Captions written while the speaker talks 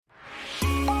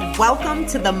Welcome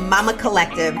to the Mama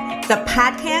Collective, the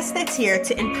podcast that's here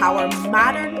to empower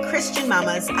modern Christian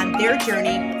mamas on their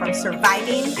journey from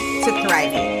surviving to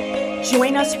thriving.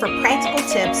 Join us for practical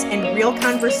tips and real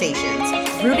conversations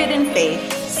rooted in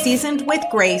faith, seasoned with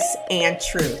grace and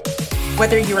truth.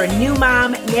 Whether you're a new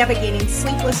mom navigating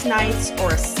sleepless nights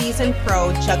or a seasoned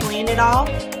pro juggling it all,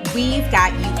 we've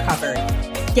got you covered.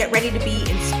 Get ready to be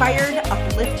inspired,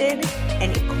 uplifted,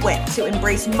 and equipped to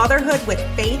embrace motherhood with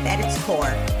faith at its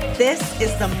core. This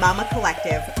is the Mama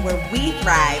Collective, where we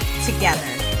thrive together.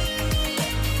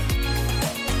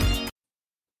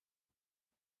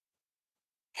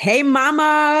 Hey,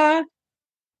 Mama.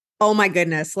 Oh my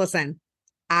goodness. Listen,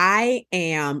 I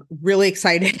am really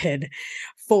excited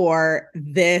for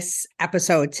this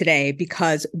episode today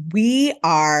because we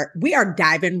are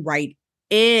diving right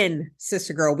in,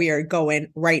 sister girl. We are going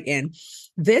right in.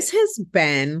 This has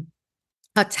been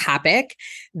a topic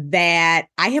that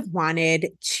I have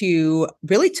wanted to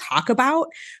really talk about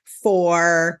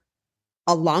for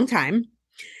a long time.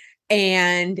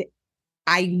 And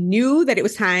I knew that it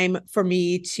was time for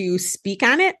me to speak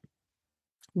on it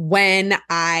when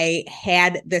I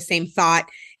had the same thought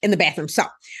in the bathroom. So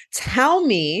tell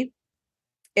me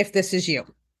if this is you.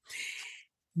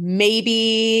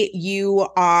 Maybe you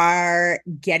are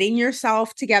getting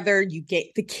yourself together, you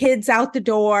get the kids out the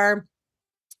door,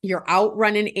 you're out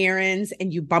running errands,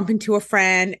 and you bump into a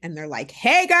friend and they're like,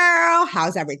 "Hey girl,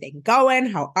 how's everything going?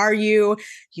 How are you?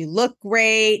 You look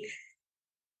great."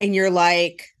 And you're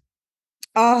like,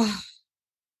 "Oh,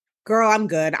 girl, I'm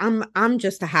good. I'm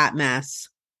just a hot mess."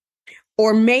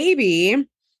 Or maybe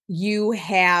you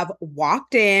have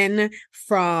walked in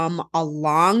from a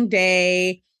long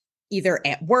day, either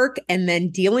at work and then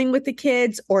dealing with the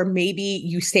kids, or maybe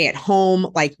you stay at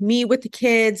home like me with the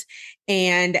kids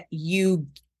and you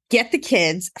get the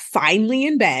kids finally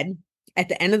in bed at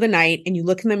the end of the night and you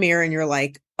look in the mirror and you're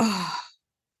like, "Oh,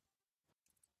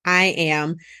 I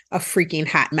am a freaking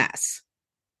hot mess."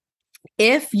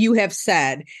 If you have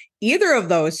said either of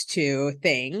those two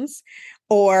things,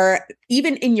 or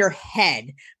even in your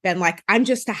head been like, "I'm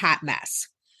just a hot mess,"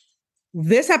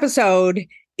 this episode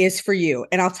is for you.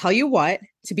 And I'll tell you what,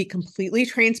 to be completely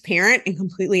transparent and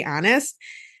completely honest,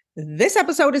 this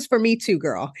episode is for me too,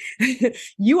 girl.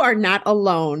 You are not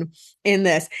alone in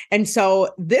this. And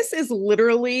so this is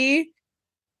literally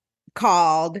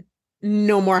called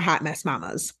No More Hot Mess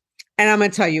Mamas. And I'm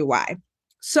going to tell you why.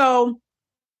 So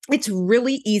it's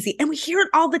really easy. And we hear it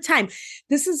all the time.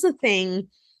 This is the thing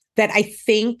that I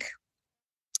think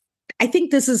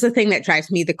this is the thing that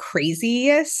drives me the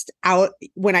craziest out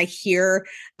when I hear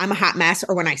I'm a hot mess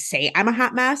or when I say I'm a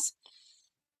hot mess.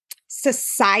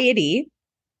 Society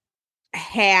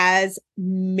has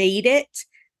made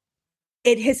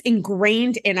it has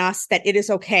ingrained in us that it is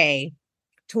okay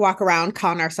to walk around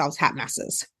calling ourselves hot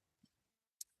messes.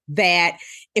 That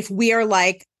if we are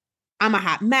like, "I'm a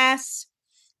hot mess,"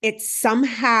 it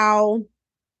somehow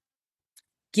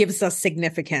gives us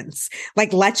significance.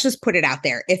 Like, let's just put it out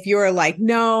there. If you're like,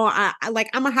 "No,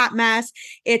 I'm a hot mess,"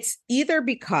 it's either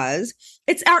because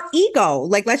it's our ego.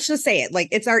 Like, let's just say it. Like,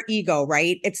 it's our ego,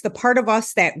 right? It's the part of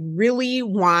us that really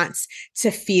wants to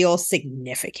feel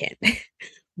significant,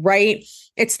 right?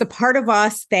 It's the part of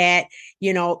us that,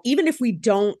 even if we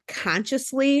don't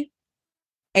consciously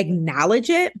acknowledge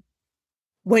it,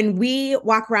 when we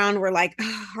walk around, we're like,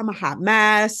 "Oh, I'm a hot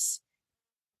mess,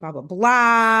 blah, blah,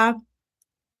 blah."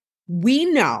 We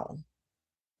know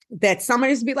that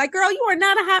somebody's be like, "Girl, you are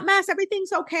not a hot mess.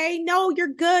 Everything's okay. No, you're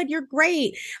good. You're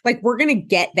great." Like, we're going to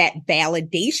get that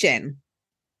validation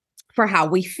for how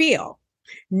we feel.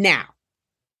 Now,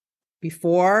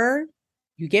 before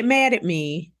you get mad at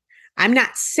me, I'm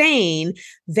not saying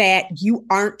that you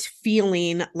aren't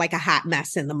feeling like a hot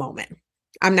mess in the moment.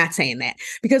 I'm not saying that,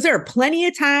 because there are plenty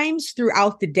of times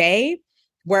throughout the day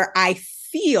where I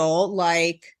feel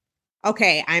like,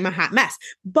 okay, I'm a hot mess,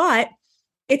 but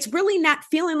it's really not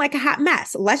feeling like a hot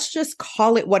mess. Let's just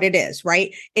call it what it is,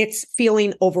 right? It's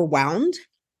feeling overwhelmed.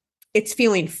 It's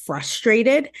feeling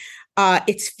frustrated.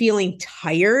 It's feeling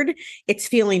tired. It's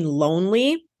feeling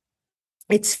lonely.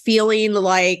 It's feeling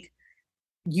like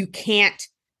you can't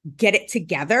get it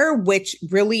together, which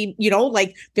really,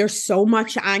 like, there's so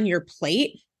much on your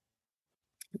plate.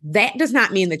 That does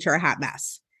not mean that you're a hot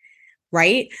mess.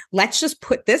 Right? Let's just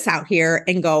put this out here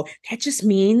and go, that just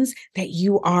means that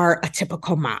you are a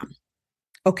typical mom.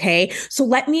 Okay. So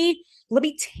let me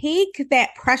take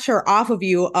that pressure off of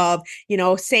you of,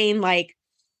 saying like,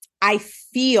 "I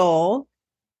feel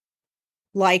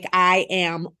like I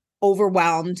am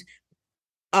overwhelmed,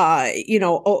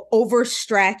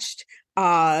 overstretched.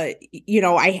 I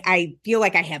feel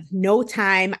like I have no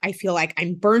time. I feel like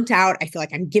I'm burnt out. I feel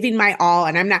like I'm giving my all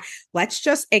and I'm not. Let's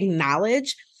just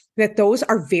acknowledge that those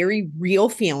are very real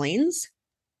feelings,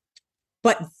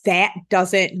 but that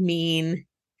doesn't mean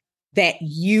that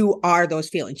you are those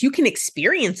feelings. You can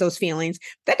experience those feelings.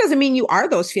 That doesn't mean you are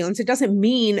those feelings. It doesn't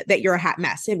mean that you're a hot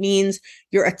mess. It means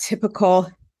you're a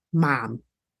typical mom.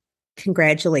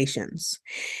 Congratulations.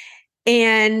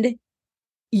 And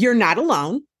you're not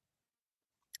alone,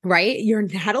 right? You're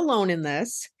not alone in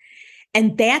this.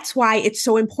 And that's why it's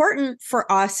so important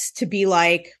for us to be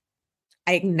like,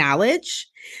 I acknowledge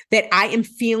that I am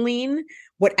feeling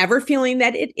whatever feeling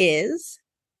that it is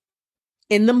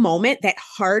in the moment, that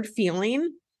hard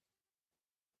feeling,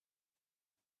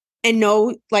 and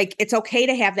know like it's okay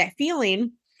to have that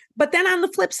feeling. But then on the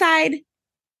flip side,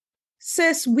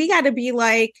 sis, we got to be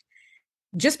like,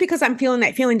 just because I'm feeling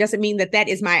that feeling doesn't mean that that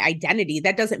is my identity.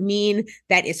 That doesn't mean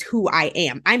that is who I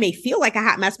am. I may feel like a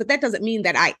hot mess, but that doesn't mean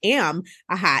that I am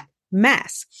a hot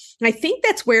mess. And I think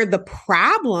that's where the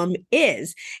problem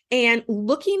is. And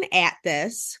looking at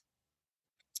this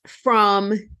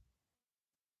from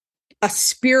a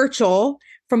spiritual,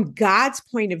 from God's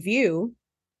point of view,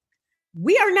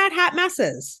 we are not hot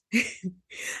messes. We are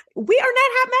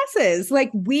not hot messes.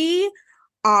 Like, we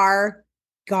are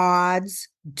God's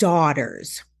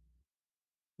daughters.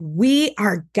 We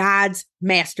are God's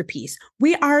masterpiece.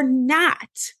 We are not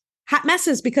hot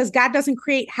messes because God doesn't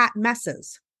create hot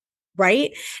messes,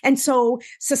 right? And so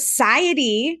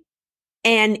society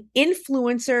and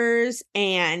influencers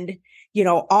and,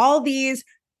 all these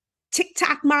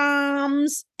TikTok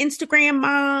moms, Instagram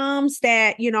moms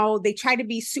that, they try to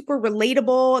be super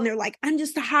relatable and they're like, I'm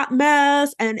just a hot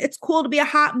mess and it's cool to be a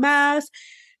hot mess.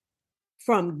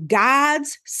 From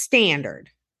God's standard,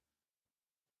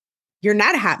 you're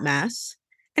not a hot mess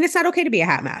and it's not okay to be a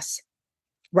hot mess,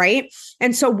 right?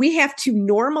 And so we have to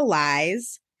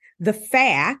normalize the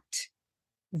fact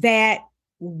that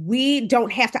we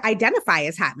don't have to identify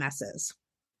as hot messes.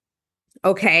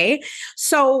 Okay.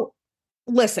 So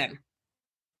listen,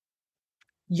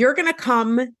 you're going to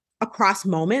come across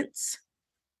moments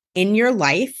in your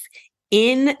life,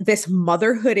 in this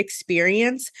motherhood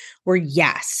experience, where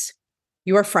yes,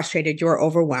 you are frustrated, you are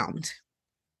overwhelmed.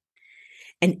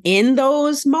 And in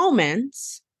those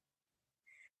moments,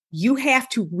 you have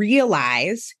to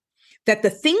realize that the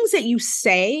things that you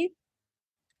say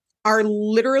are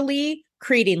literally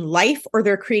creating life or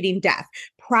they're creating death.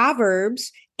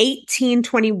 Proverbs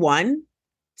 18:21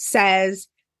 says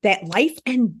that life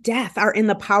and death are in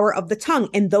the power of the tongue,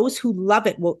 and those who love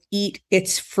it will eat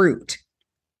its fruit.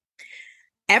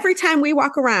 Every time we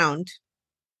walk around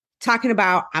talking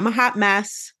about, I'm a hot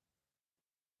mess,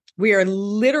 we are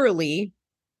literally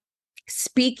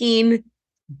speaking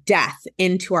death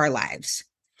into our lives.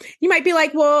 You might be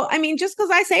like, well, I mean, just because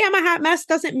I say I'm a hot mess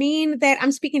doesn't mean that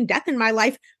I'm speaking death in my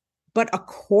life. But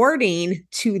according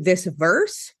to this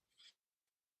verse,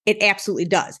 it absolutely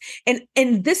does.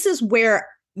 And this is where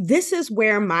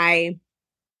my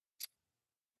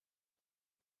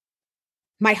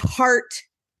heart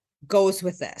goes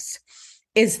with this,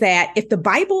 is that if the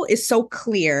Bible is so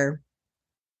clear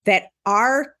that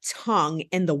our tongue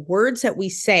and the words that we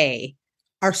say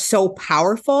are so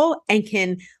powerful and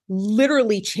can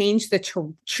literally change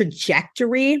the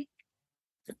trajectory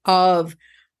of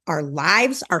our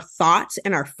lives, our thoughts,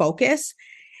 and our focus.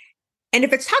 And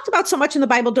if it's talked about so much in the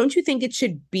Bible, don't you think it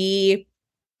should be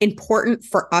important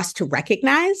for us to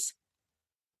recognize?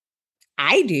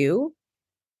 I do.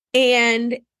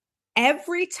 And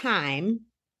every time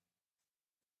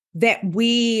that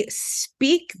we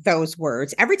speak those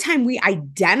words, every time we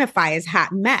identify as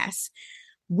hot mess,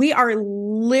 we are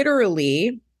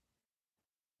literally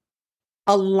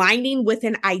aligning with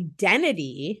an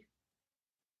identity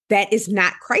that is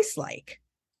not Christ-like.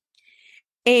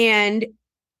 And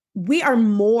we are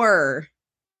more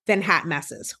than hot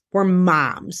messes. We're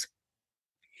moms.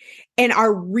 And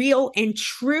our real and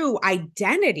true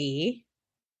identity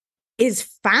is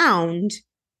found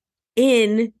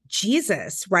in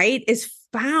Jesus, right? Is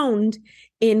found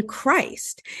in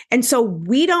Christ. And so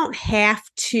we don't have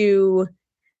to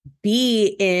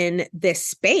be in this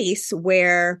space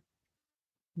where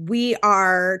we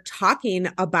are talking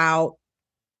about,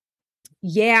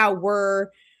 yeah,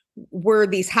 we're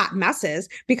these hot messes,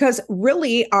 because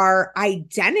really our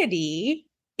identity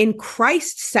in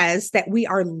Christ says that we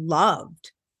are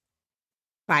loved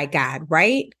by God,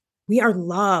 right? We are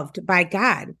loved by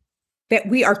God, that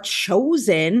we are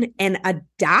chosen and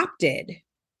adopted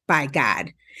by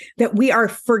God, that we are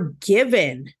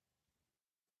forgiven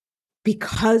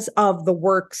because of the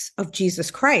works of Jesus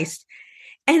Christ.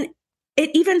 And it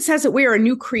even says that we are a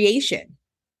new creation,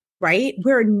 right?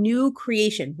 We're a new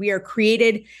creation. We are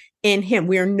created in him.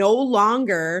 We are no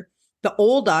longer the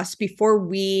old us before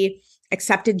we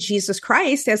accepted Jesus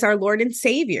Christ as our Lord and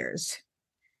Saviors.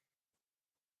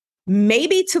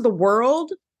 Maybe to the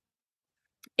world,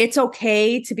 it's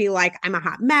okay to be like, I'm a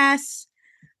hot mess,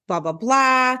 blah, blah,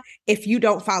 blah, if you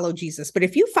don't follow Jesus. But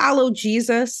if you follow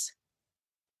Jesus,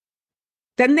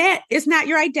 then that is not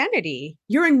your identity.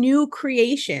 You're a new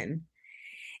creation.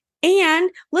 And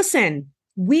listen,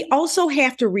 we also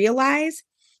have to realize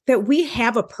that we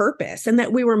have a purpose and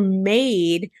that we were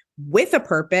made with a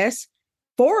purpose,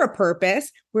 for a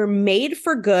purpose. We're made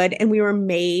for good and we were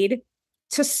made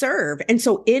to serve. And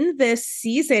so in this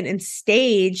season and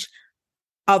stage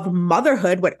of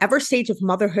motherhood, whatever stage of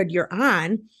motherhood you're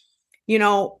on, you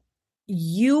know,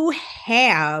 you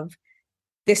have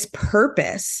this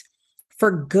purpose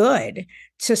for good,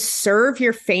 to serve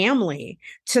your family,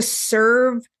 to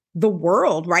serve the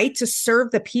world, right? To serve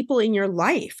the people in your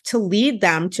life, to lead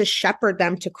them, to shepherd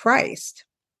them to Christ.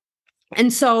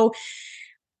 And so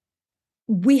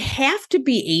we have to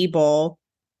be able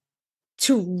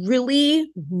to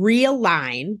really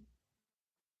realign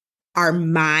our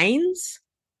minds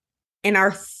and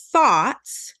our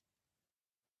thoughts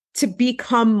to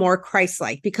become more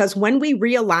Christ-like. Because when we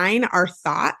realign our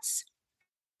thoughts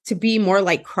to be more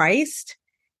like Christ,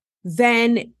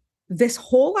 then this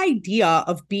whole idea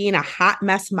of being a hot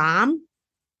mess mom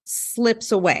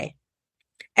slips away.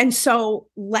 And so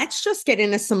let's just get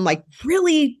into some like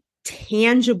really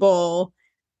tangible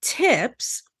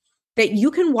tips that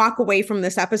you can walk away from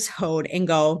this episode and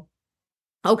go,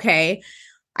 okay,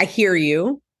 I hear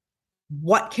you.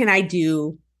 What can I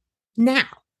do now?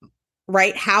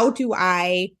 Right? How do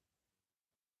I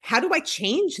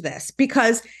change this?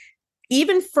 Because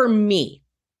even for me,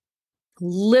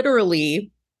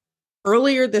 literally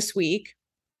earlier this week,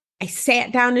 I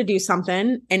sat down to do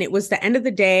something and it was the end of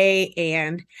the day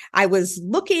and I was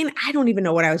looking, I don't even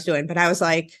know what I was doing, but I was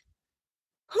like,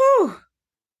 whew,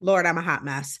 Lord, I'm a hot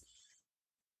mess.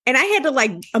 And I had to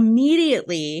like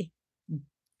immediately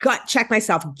gut check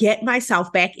myself, get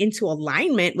myself back into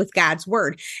alignment with God's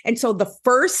word. And so the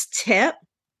first tip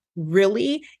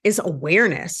really is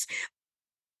awareness.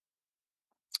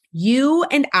 You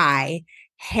and I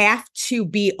have to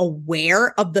be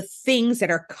aware of the things that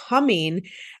are coming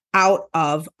out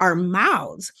of our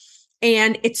mouths.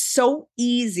 And it's so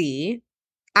easy.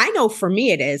 I know for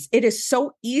me, it is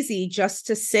so easy just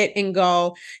to sit and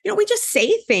go, we just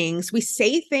say things. We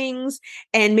say things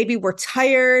and maybe we're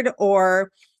tired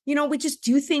or, we just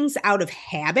do things out of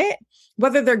habit,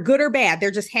 whether they're good or bad,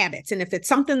 they're just habits. And if it's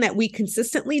something that we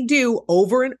consistently do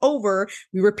over and over,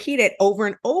 we repeat it over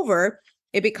and over,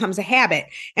 it becomes a habit.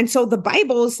 And so the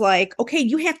Bible is like, okay,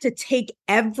 you have to take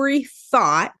every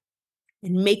thought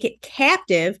and make it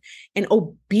captive and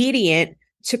obedient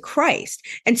to Christ.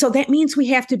 And so that means we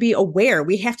have to be aware.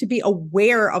 We have to be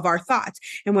aware of our thoughts.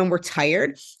 And when we're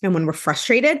tired and when we're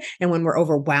frustrated and when we're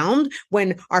overwhelmed,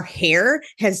 when our hair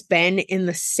has been in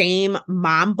the same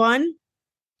mom bun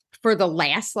for the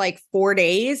last like 4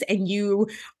 days and you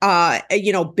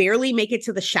barely make it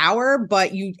to the shower,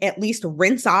 but you at least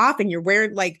rinse off and you're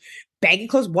wearing like baggy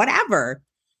clothes, whatever.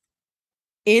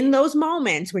 In those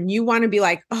moments when you want to be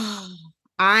like, oh,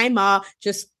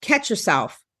 just catch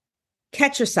yourself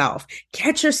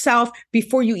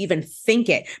before you even think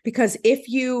it. Because if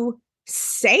you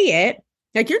say it,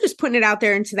 like you're just putting it out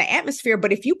there into the atmosphere,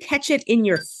 but if you catch it in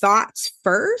your thoughts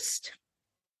first,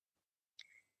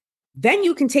 then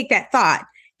you can take that thought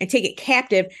and take it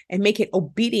captive and make it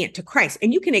obedient to Christ.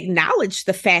 And you can acknowledge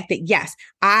the fact that, yes,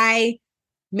 I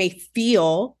may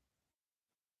feel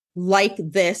like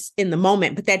this in the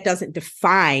moment, but that doesn't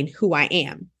define who I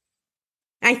am.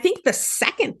 I think the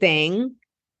second thing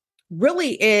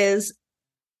really is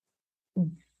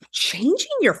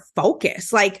changing your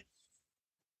focus. Like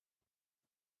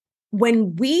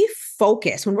when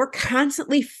we're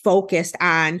constantly focused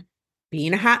on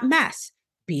being a hot mess,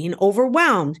 being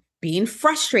overwhelmed, being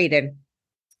frustrated,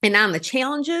 and on the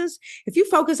challenges, if you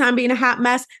focus on being a hot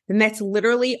mess, then that's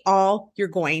literally all you're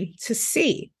going to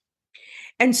see.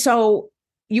 And so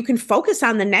you can focus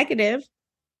on the negative,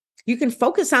 you can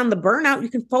focus on the burnout, you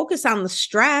can focus on the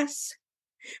stress.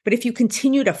 But if you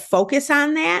continue to focus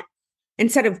on that,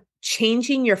 instead of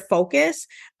changing your focus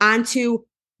onto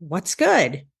what's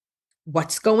good,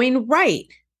 what's going right.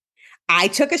 I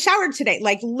took a shower today,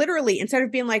 like literally, instead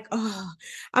of being like, oh,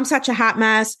 I'm such a hot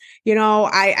mess.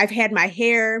 I've had my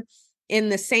hair in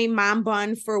the same mom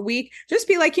bun for a week. Just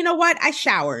be like, you know what? I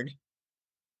showered.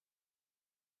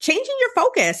 Changing your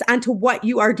focus onto what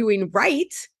you are doing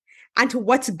right onto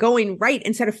what's going right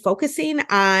instead of focusing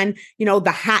on,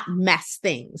 the hot mess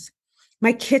things.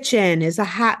 My kitchen is a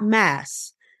hot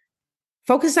mess.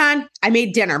 Focus on, I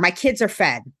made dinner. My kids are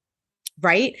fed,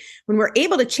 right? When we're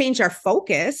able to change our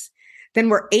focus, then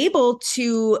we're able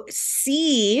to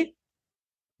see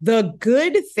the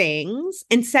good things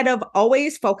instead of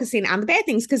always focusing on the bad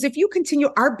things. Because if you continue,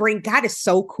 our brain, God is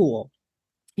so cool.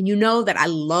 And you know that I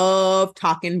love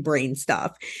talking brain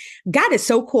stuff. God is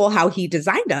so cool how he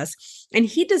designed us. And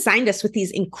he designed us with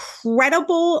these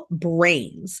incredible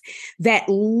brains that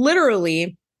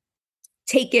literally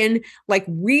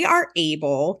we are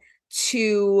able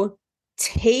to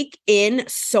take in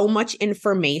so much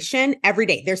information every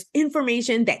day. There's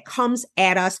information that comes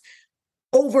at us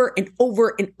over and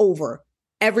over and over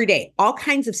every day, all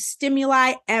kinds of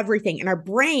stimuli, everything. And our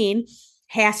brain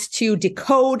has to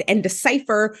decode and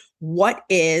decipher what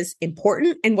is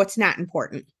important and what's not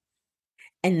important.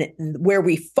 And where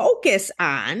we focus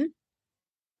on,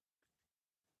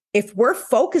 if we're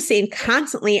focusing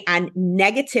constantly on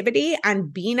negativity, on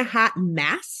being a hot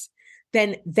mess,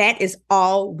 then that is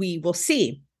all we will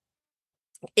see.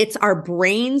 It's our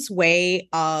brain's way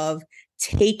of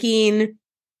taking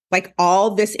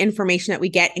all this information that we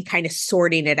get and kind of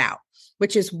sorting it out,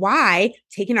 which is why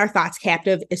taking our thoughts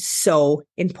captive is so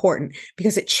important,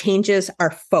 because it changes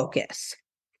our focus.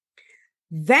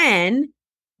 Then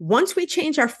once we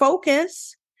change our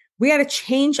focus, we got to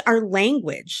change our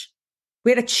language.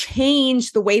 We got to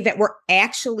change the way that we're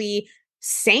actually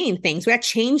saying things. We got to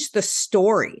change the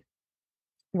story,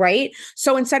 right?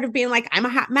 So instead of being like, I'm a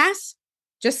hot mess,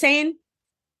 just saying,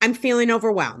 I'm feeling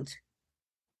overwhelmed.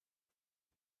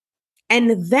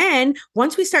 And then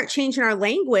once we start changing our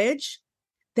language,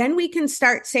 then we can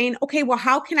start saying, okay, well,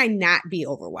 how can I not be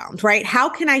overwhelmed, right? How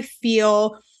can I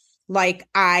feel like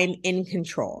I'm in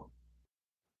control?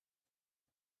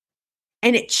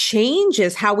 And it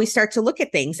changes how we start to look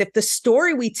at things. If the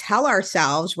story we tell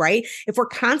ourselves, right? If we're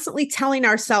constantly telling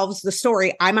ourselves the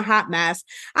story, I'm a hot mess,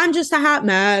 I'm just a hot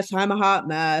mess, I'm a hot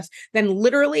mess, then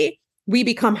literally we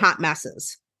become hot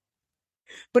messes.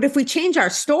 But if we change our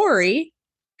story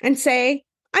and say,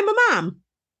 I'm a mom,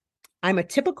 I'm a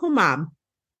typical mom,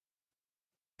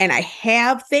 and I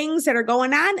have things that are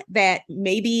going on that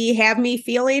maybe have me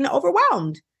feeling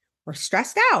overwhelmed or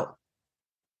stressed out.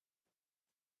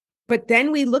 But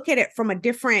then we look at it from a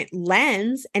different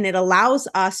lens, and it allows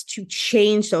us to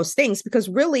change those things, because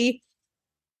really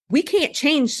we can't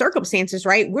change circumstances,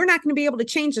 right? We're not going to be able to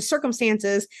change the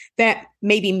circumstances that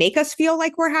maybe make us feel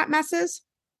like we're hot messes.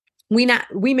 We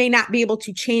may not be able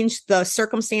to change the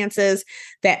circumstances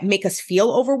that make us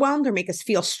feel overwhelmed or make us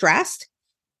feel stressed,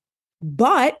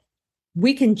 but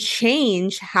we can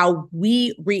change how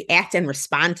we react and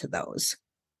respond to those.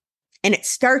 And it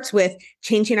starts with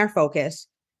changing our focus,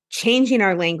 changing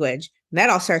our language. That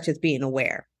all starts with being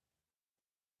aware.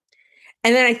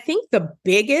 And then I think the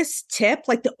biggest tip,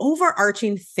 the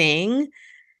overarching thing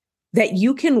that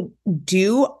you can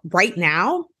do right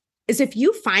now, is if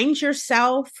you find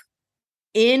yourself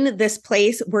in this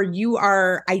place where you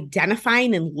are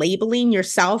identifying and labeling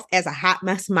yourself as a hot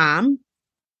mess mom,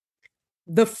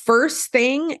 the first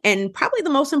thing, and probably the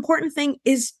most important thing,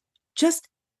 is just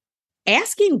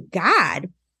asking God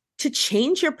to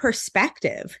change your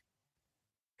perspective.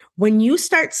 When you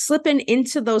start slipping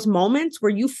into those moments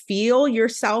where you feel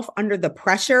yourself under the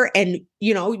pressure, and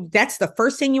that's the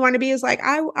first thing you want to be, is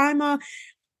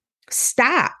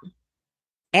stop.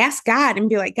 Ask God and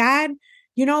be like, God,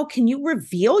 can you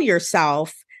reveal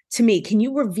yourself to me? Can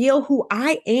you reveal who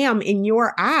I am in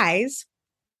your eyes,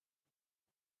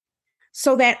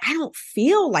 so that I don't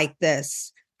feel like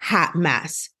this hot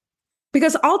mess?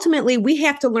 Because ultimately, we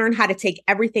have to learn how to take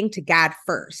everything to God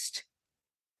first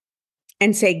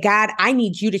and say, God, I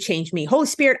need you to change me. Holy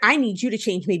Spirit, I need you to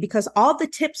change me, because all the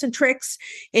tips and tricks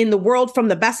in the world from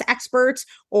the best experts,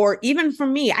 or even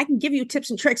from me, I can give you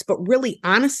tips and tricks, but really,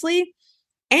 honestly,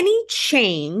 any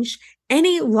change,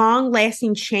 any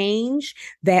long-lasting change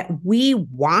that we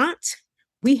want,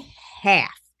 we have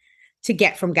to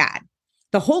get from God.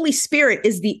 The Holy Spirit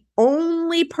is the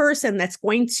only person that's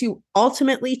going to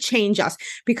ultimately change us,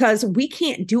 because we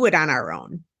can't do it on our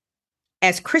own.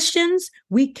 As Christians,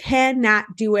 we cannot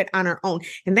do it on our own.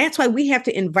 And that's why we have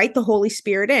to invite the Holy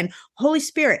Spirit in. Holy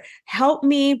Spirit, help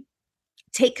me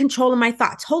take control of my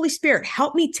thoughts. Holy Spirit,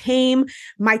 help me tame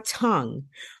my tongue.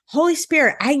 Holy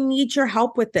Spirit, I need your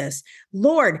help with this.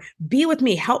 Lord, be with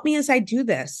me. Help me as I do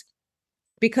this,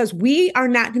 because we are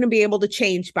not going to be able to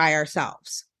change by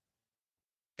ourselves.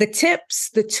 The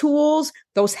tips, the tools,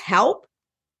 those help.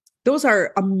 Those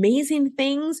are amazing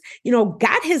things.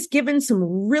 God has given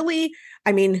some really,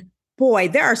 boy,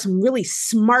 there are some really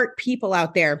smart people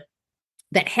out there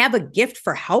that have a gift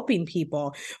for helping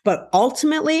people. But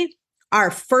ultimately, our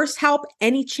first help,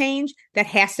 any change, that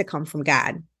has to come from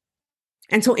God.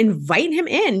 And so invite him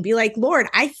in, be like, Lord,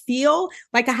 I feel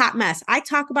like a hot mess. I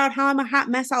talk about how I'm a hot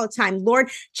mess all the time. Lord,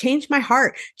 change my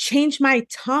heart, change my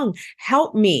tongue,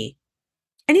 help me.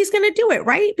 And he's going to do it,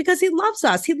 right? Because he loves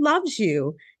us. He loves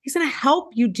you. He's going to help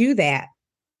you do that.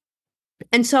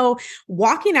 And so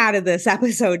walking out of this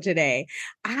episode today,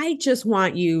 I just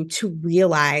want you to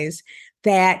realize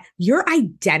that your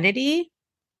identity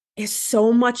is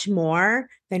so much more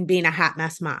than being a hot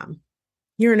mess mom.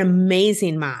 You're an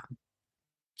amazing mom.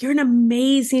 You're an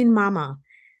amazing mama.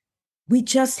 We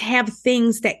just have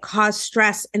things that cause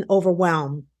stress and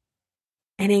overwhelm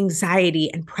and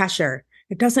anxiety and pressure.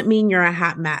 It doesn't mean you're a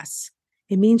hot mess.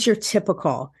 It means you're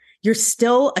typical. You're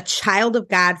still a child of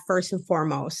God first and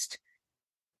foremost.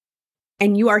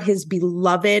 And you are his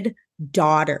beloved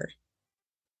daughter.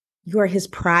 You are his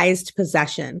prized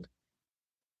possession.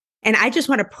 And I just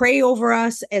want to pray over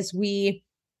us as we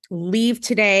leave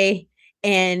today.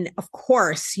 And of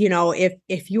course,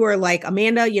 if you are like,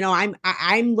 Amanda,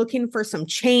 I'm looking for some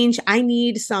change. I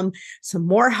need some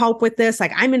more help with this.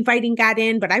 Like, I'm inviting God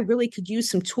in, but I really could use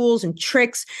some tools and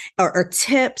tricks or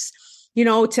tips,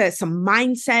 to some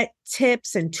mindset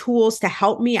tips and tools to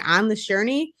help me on this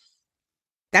journey.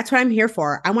 That's what I'm here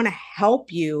for. I want to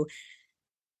help you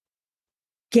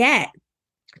get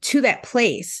to that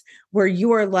place where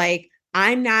you are like,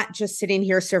 I'm not just sitting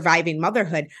here surviving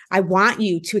motherhood. I want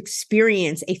you to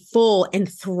experience a full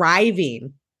and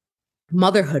thriving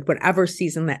motherhood, whatever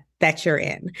season that you're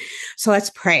in. So let's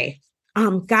pray.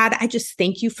 God, I just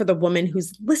thank you for the woman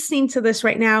who's listening to this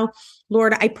right now.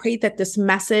 Lord, I pray that this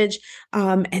message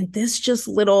and this just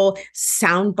little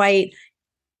soundbite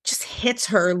just hits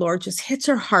her, Lord, just hits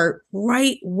her heart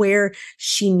right where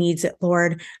she needs it,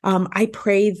 Lord. I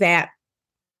pray that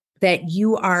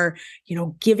you are,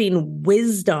 giving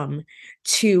wisdom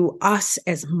to us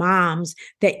as moms,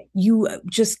 that you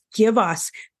just give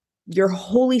us your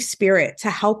Holy Spirit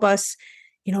to help us,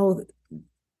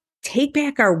 take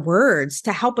back our words,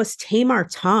 to help us tame our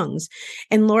tongues.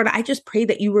 And Lord, I just pray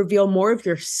that you reveal more of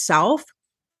yourself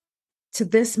to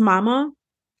this mama,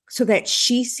 so that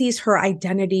she sees her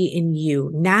identity in you,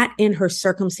 not in her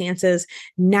circumstances,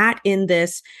 not in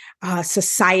this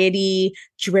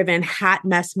society-driven hot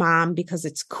mess mom because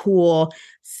it's cool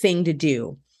thing to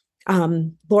do.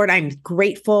 Lord, I'm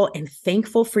grateful and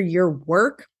thankful for your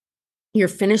work, your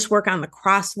finished work on the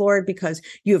cross, Lord, because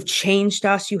you have changed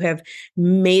us. You have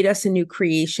made us a new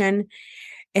creation.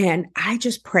 And I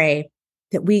just pray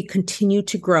that we continue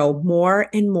to grow more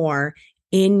and more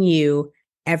in you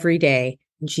every day.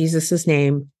 In Jesus'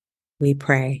 name, we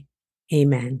pray.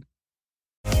 Amen.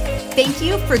 Thank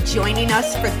you for joining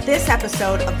us for this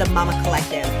episode of the Mama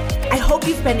Collective. I hope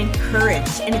you've been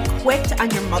encouraged and equipped on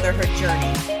your motherhood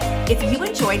journey. If you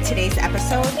enjoyed today's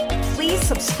episode, please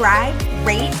subscribe,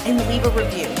 rate, and leave a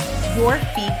review. Your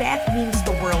feedback means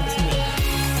the world to me.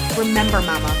 Remember,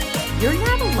 Mama, you're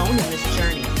not alone in this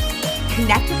journey.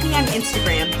 Connect with me on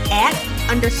Instagram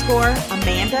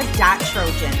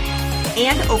 @_Amanda.Trojan.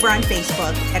 and over on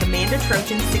Facebook at Amanda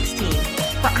Trojan 16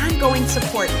 for ongoing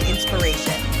support and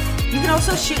inspiration. You can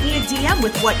also shoot me a DM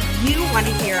with what you want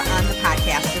to hear on the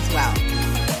podcast as well.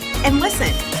 And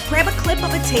listen, grab a clip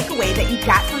of a takeaway that you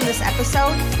got from this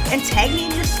episode and tag me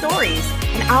in your stories,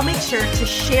 and I'll make sure to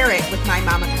share it with my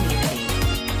mama community.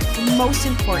 And most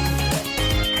importantly,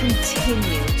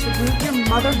 continue to root your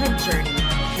motherhood journey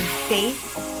in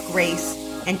faith, grace,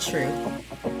 and truth.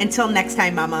 Until next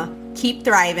time, Mama, keep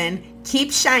thriving,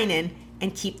 keep shining,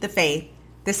 and keep the faith.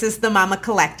 This is the Mama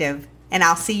Collective, and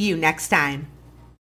I'll see you next time.